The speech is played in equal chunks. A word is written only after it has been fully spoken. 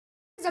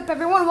What's up,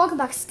 everyone? Welcome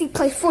back to Steve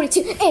Plays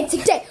 42, and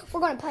today we're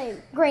going to play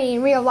Granny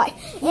in real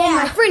life. Yeah. And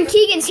my friend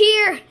Keegan's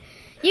here.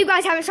 You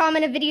guys haven't saw him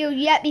in a video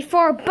yet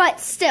before, but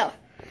still.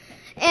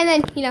 And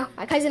then, you know,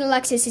 my cousin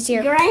Alexis is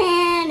here.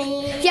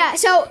 Granny. Yeah,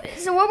 so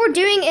what we're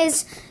doing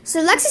is,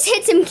 Alexis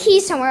hid some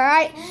keys somewhere,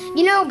 right?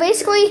 You know,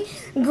 basically,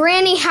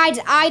 Granny hides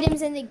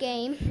items in the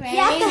game.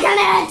 Granny's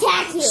gonna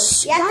attack you. You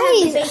have to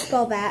have the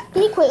baseball bat.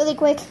 Can you quit really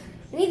quick?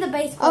 I need the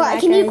baseball bat.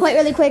 Can you quit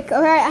really quick?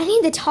 Alright, I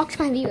need to talk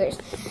to my viewers.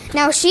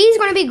 Now, she's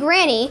going to be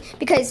Granny,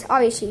 because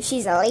obviously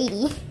she's a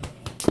lady.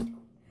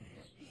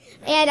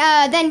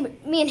 And then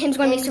me and him's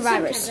going to be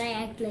survivors. Sometimes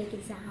I act like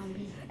a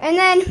zombie. And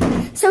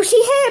then, so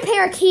she hid a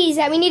pair of keys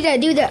that we need to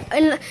do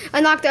to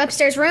unlock the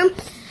upstairs room.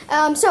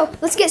 So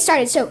let's get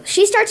started. So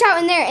she starts out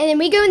in there, and then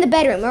we go in the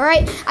bedroom, all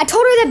right? I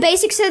told her the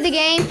basics of the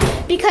game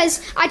because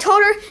I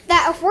told her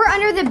that if we're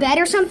under the bed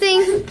or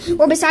something,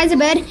 or besides the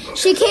bed,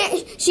 she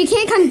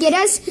can't come get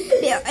us.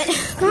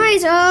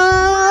 Guys,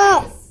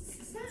 Stop.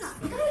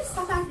 You gotta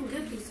stop acting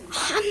goofy.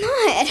 I'm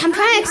not. I'm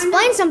trying to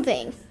explain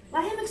something.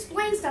 Let him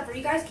explain stuff, or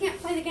you guys can't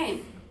play the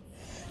game.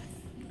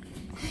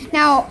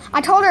 Now,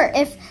 I told her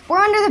if we're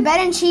under the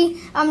bed and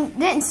she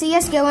didn't see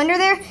us go under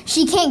there,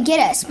 she can't get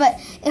us. But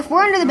if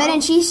we're under the bed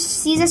and she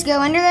sees us go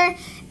under there,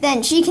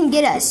 then she can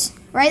get us.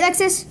 Right,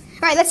 Lexus?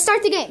 All right, let's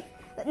start the game.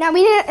 Now,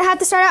 we have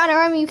to start out on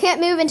our own. You can't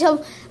move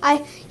until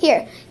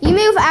Here, you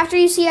move after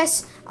you see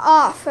us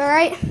off, all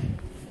right?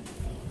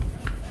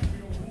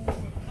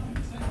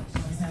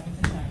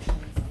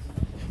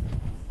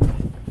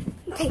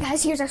 Okay,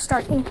 guys, here's our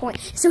starting point.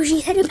 So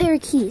she hid a pair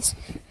of keys.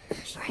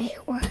 Right,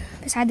 or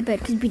beside the bed,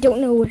 because we don't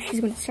know where she's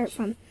going to start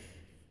from.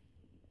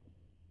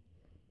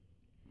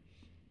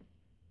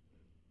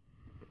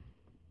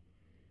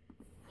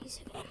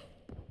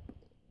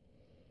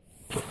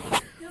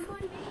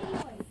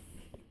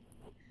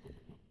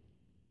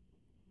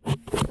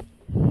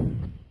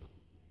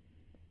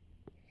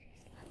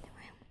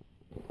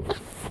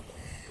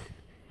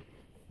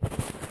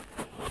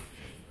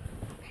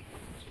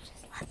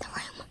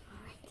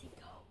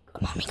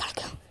 Come on, we gotta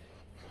go.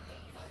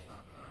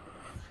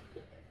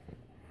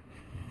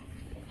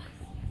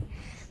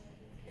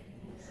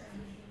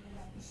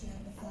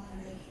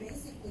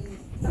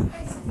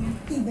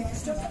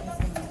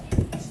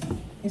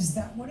 Is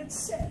that what it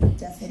said?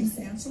 She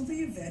canceled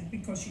the event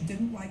because she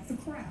didn't like the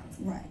crowd.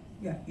 Right.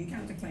 Yeah, you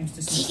counterclaims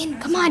to Keegan,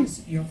 come on.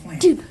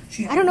 Dude,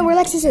 I don't know where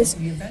Lexus is.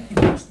 The event, you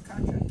breached the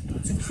contract.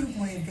 It's a cute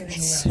way of getting around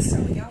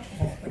selling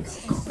alcohol.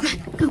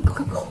 Go.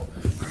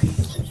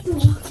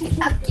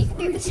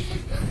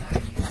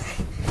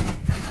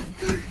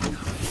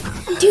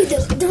 Dude,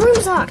 the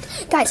room's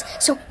locked. Guys,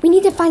 so we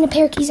need to find a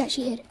pair of keys that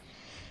she hid.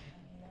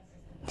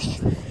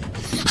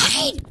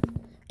 Hide!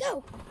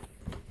 Go!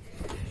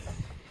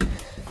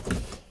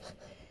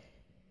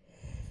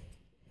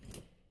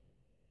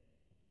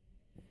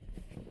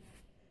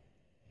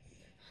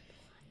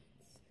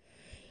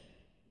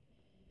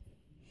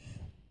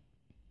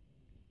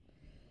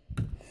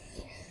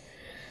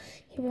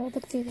 Here, we'll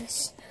look through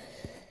this.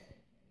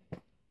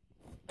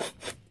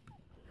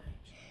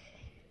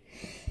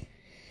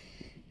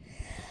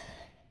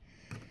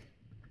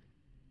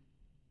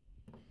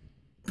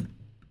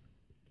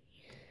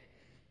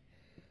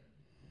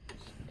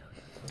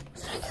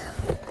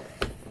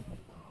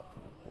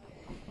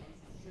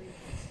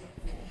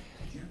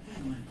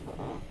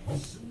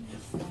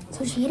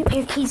 So she hid a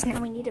pair of keys, now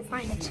we need to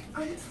find it.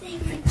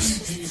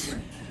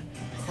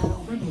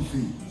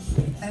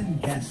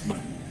 And gas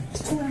money.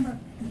 So Amber,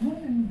 when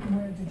and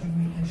where did you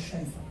meet Miss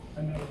Schaefer?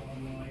 I met her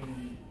online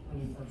in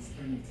early first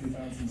spring of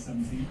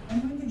 2017.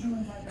 And when did you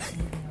invite her to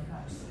live in your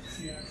house?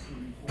 She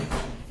actually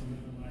requested to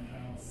live in my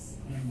house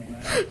in the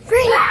lab.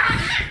 Great!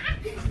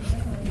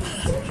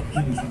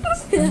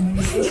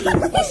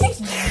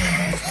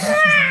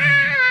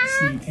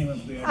 She came up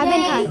there. I've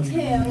been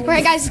caught.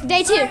 Alright, guys,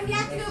 day 2. We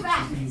have to go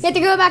back. You have to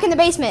go back in the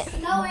basement.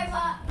 No,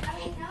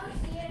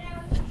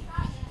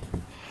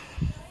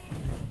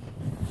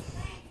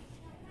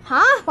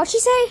 Huh? What'd she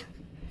say?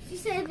 she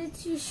said that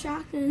she's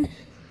shopping.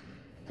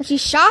 That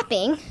she's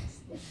shopping?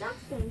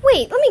 Shopping.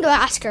 Wait, let me go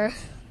ask her.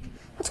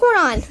 What's going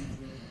on?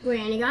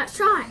 Granny got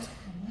shot.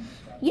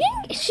 We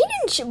didn't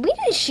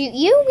shoot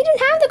you. We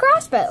didn't have the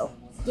crossbow.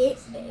 I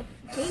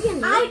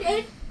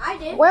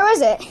did. Where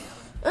was it?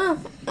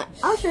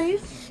 I'll show you.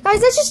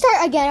 Guys, let's just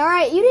start again,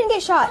 alright? You didn't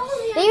get shot.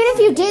 Even if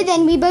you did,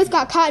 then we both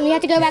got caught and we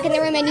have to go back in the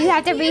room and you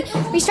have to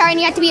restart and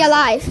you have to be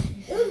alive.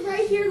 It was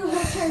right here the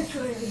whole time.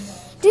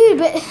 Dude,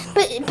 but then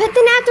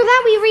after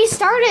that we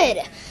restarted.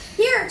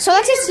 Here. So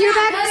Alexis, you're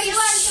back.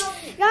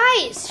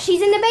 Guys,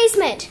 she's in the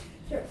basement.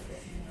 Sure.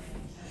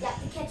 You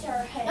have to catch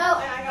her head. No,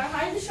 and I gotta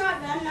hide the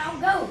shotgun. Now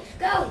go.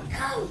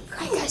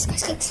 Alright, guys.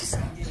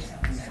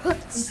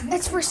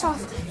 Let's first off.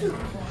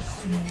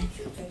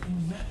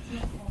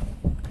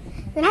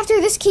 Then after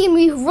this key,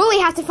 we really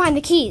have to find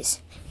the keys.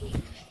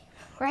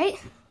 Right?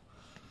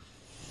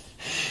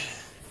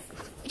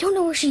 We don't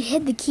know where she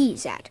hid the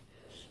keys at.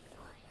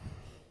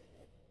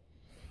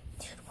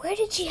 Dude, where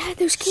did she hide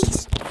those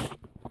keys?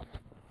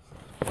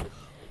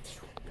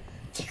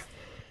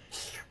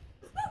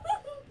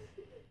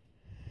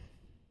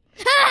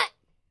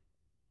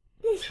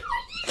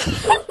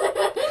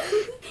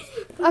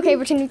 Okay,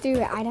 pretend you threw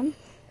the item.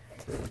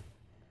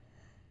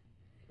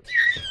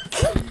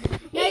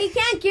 No, you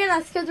can't get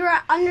us because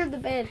we're under the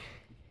bed.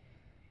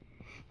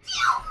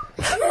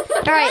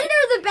 All right.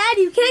 Under the bed,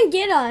 you can't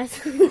get us.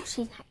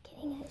 She's not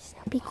getting us.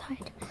 Now be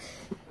quiet.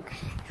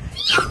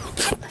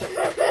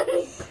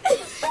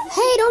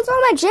 Hey, don't throw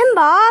my gym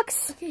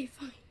box. Okay,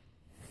 fine.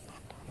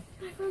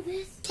 Can I throw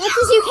this? That's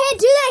because you can't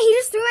do that. He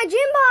just threw my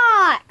gym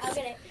box. I'll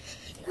get it.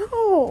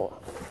 No.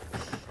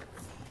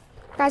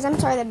 Guys, I'm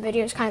sorry the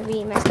video is kind of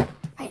being messed up.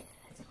 Right.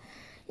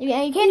 You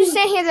can't just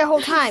stand here the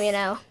whole time, you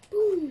know.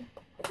 Boom.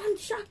 I'm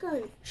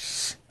shotgun.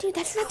 Shh, dude,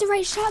 that's not the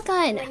right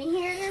shotgun. Can you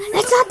hear it?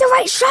 That's not the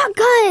right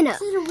shotgun.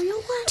 Is it a real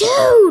one?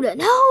 Dude,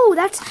 no,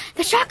 that's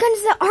the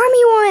shotgun's the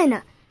army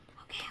one.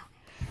 Okay.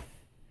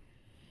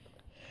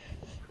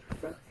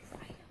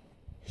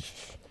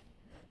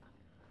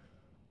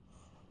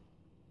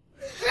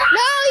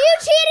 No, you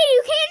cheated.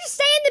 You can't just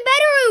stay in the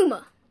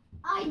bedroom.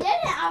 I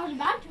didn't. I was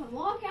about to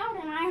walk out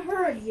and I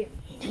heard you.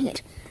 Dang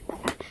it.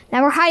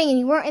 Now we're hiding and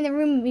you weren't in the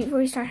room before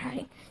we started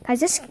hiding. Guys,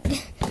 this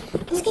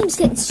game's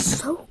getting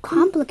so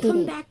complicated.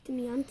 Come back to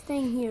me. I'm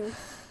staying here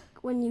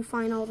when you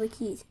find all the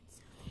keys.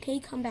 Okay,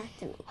 come back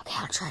to me. Okay,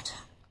 I'll try to.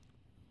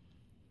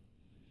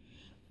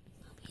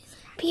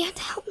 But you have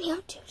to help me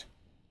out, dude.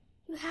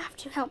 You have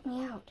to help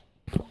me out.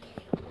 Okay.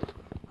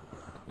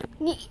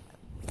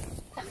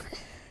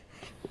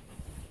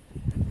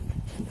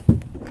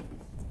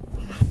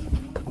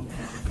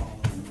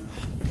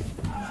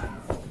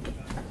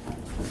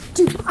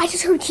 Dude, I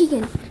just heard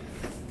Keegan.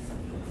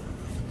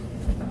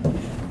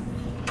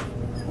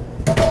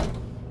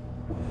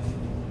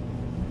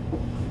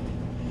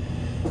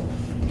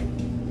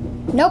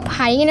 Nope,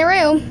 hiding in a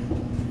room.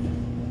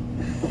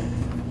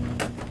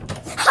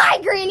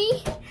 Hi, Granny.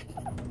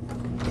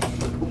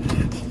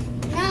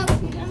 No,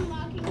 she's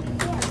unlocking the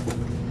door.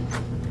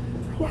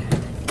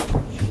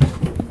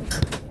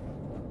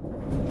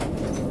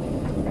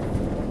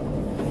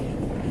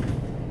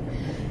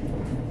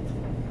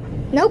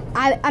 Nope,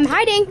 I'm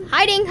hiding. No,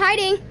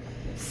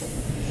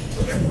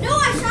 I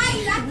shot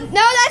you.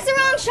 No, that's the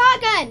wrong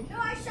shotgun. No,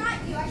 I shot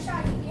you.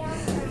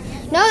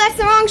 Yeah, No, that's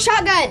the wrong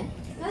shotgun.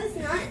 no, it's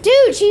not.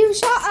 Dude, she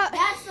shot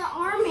That's the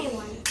army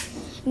one.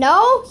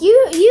 No,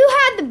 you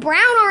had the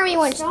brown army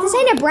one. This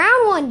ain't a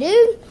brown one,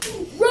 dude.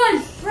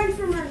 Run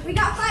from her. We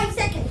got 5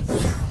 seconds.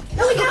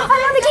 No, we got. I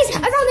found the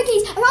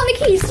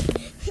keys.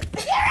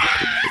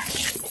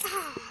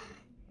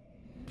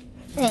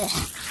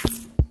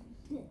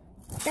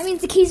 That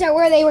means the keys are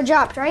where they were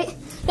dropped, right?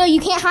 No, you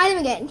can't hide them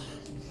again.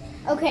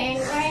 Okay,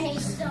 and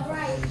Granny's still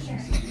right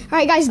here. All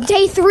right, guys,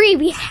 day 3.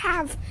 We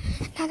have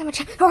not that much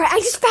time. All right, I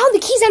just found the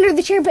keys under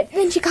the chair, but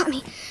then she got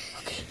me.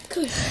 Okay,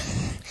 good.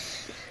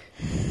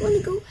 Want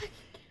to go back?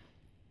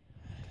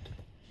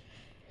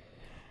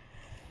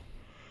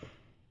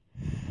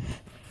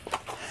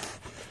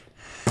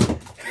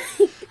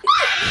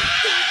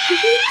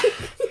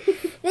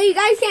 No, you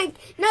guys can't.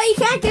 No, you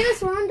can't get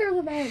us. We're under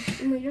the bed.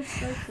 And we just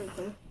start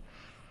something.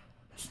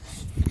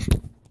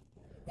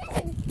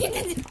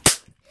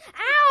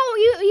 Ow!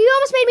 You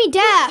almost made me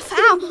deaf.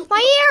 Ow! My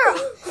ear!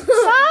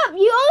 Stop!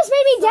 You almost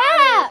made me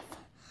deaf.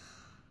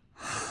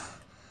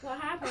 What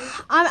happened?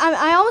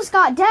 I almost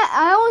got deaf.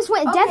 I almost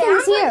went deaf in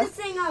this ear. This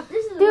thing up.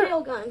 This is Dude, a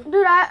real gun. Dude,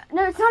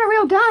 no, it's not a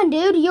real gun,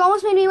 dude. You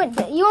almost made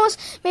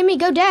me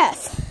go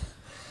deaf.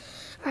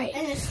 Right.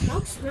 And the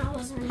smoke smell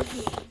was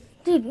anything.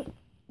 Dude, did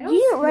you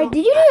do it right?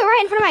 Did you do it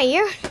right in front of my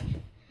ear?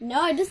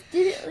 No, I just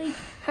did it like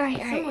All right.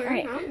 somewhere.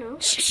 I don't know.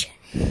 Shh.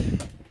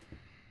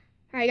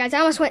 All right, guys, I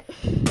almost went. No,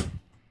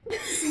 you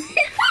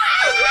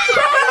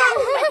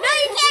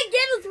can't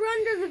get us. We're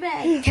under the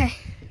bed. Okay.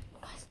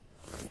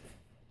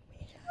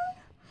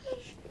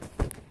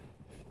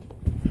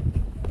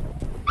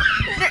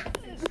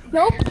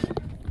 Nope.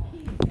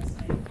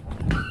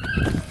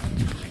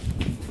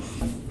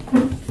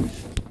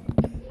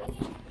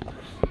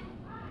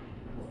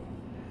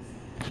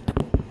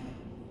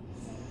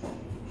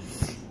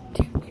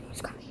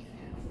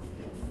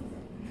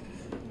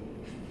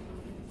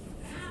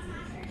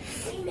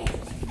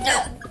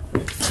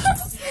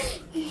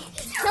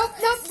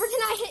 Nope,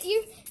 pretend I hit you.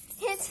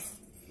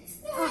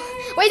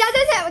 Wait, that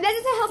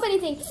doesn't help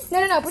anything.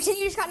 No, pretend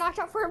you just got knocked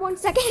out for 1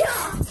 second.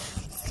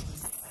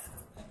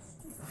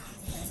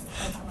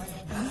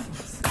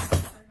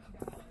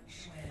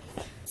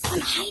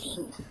 I'm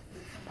hiding.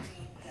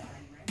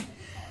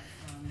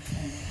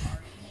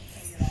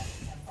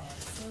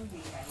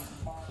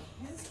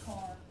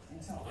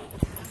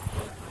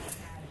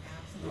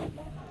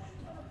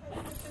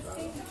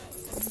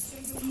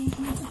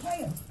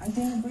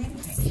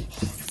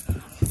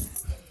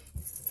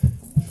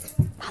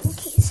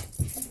 Keys.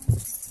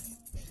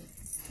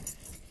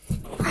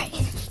 Alright,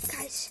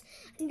 guys,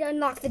 I need to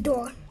unlock the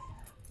door.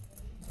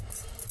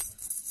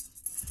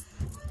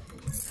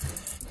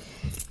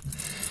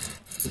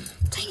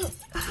 Dang it.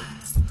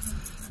 That's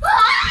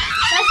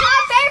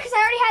not fair because I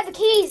already had the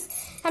keys.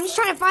 I'm just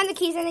trying to find the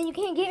keys and then you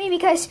can't get me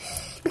because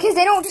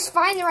they don't just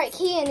find the right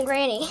key in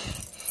Granny.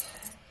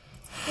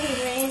 And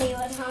Granny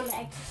was on the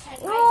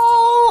exercise.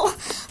 No,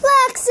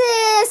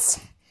 Lexus.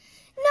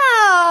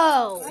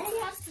 No. Granny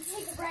has to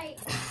take a break.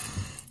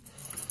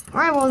 All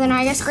right, well then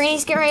I guess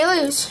Granny's getting ready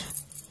to lose.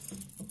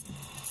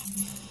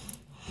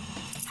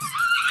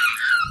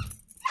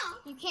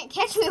 You can't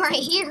catch me right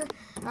here.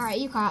 All right,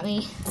 you caught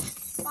me.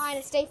 Fine,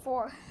 it's day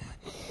 4.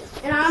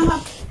 And I'm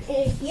up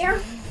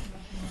here.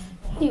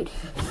 Dude.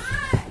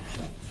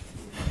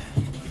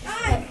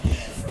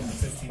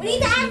 We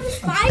need to have the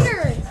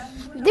spiders.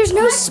 There's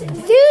no,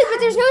 dude, but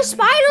there's no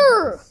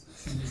spider.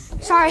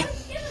 Sorry.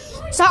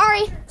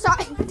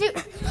 Dude.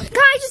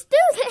 Guys, just do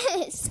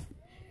this.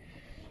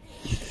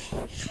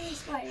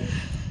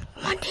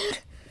 Come on, dude.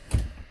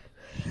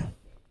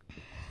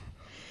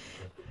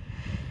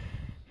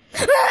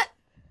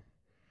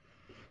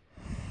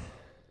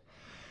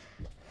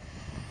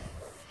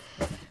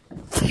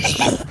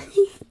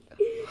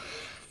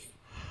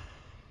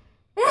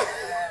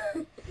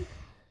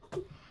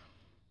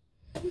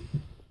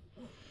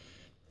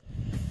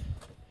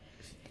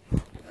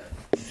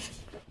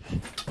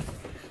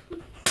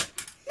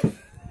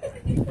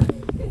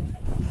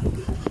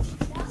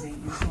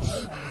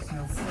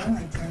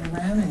 I turned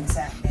around and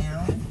sat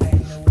down. I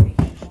didn't know where to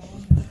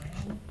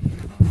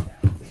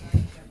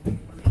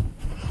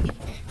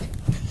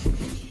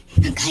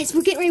go. Guys,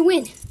 we're getting ready to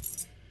win.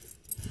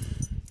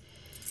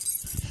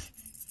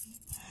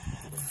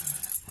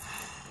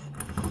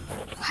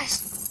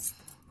 Guys,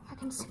 I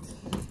can see.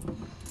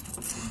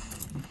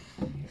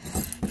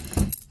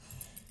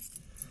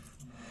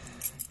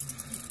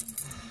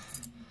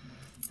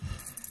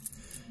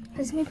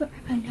 Let me put my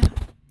phone down.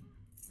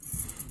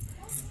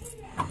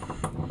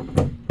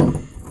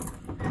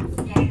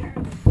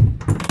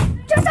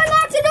 Just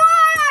unlock the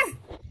door!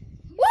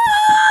 Woo!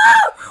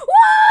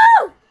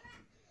 Woo!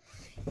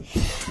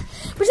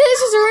 Pretend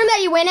this is the room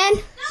that you went in.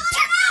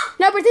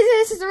 No, pretend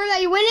this is the room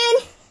that you went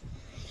in.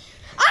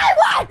 I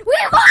won! We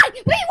won!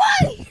 We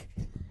won!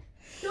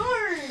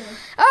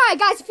 Alright,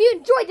 guys, if you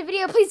enjoyed the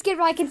video, please give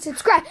a like and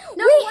subscribe.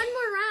 No, one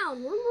more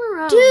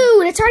round.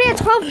 Dude, it's already at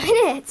 12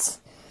 minutes.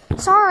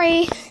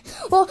 Sorry.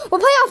 Well, we'll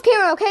play off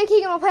camera, okay,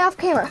 Keegan? We'll play off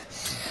camera.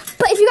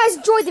 But if you guys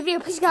enjoyed the video,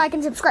 please give a like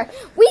and subscribe.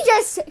 We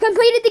just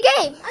completed the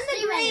game. I'm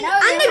the granny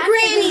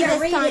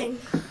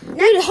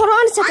Dude, hold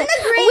on a second. I'm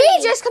the granny.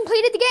 We just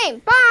completed the game.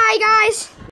 Bye, guys.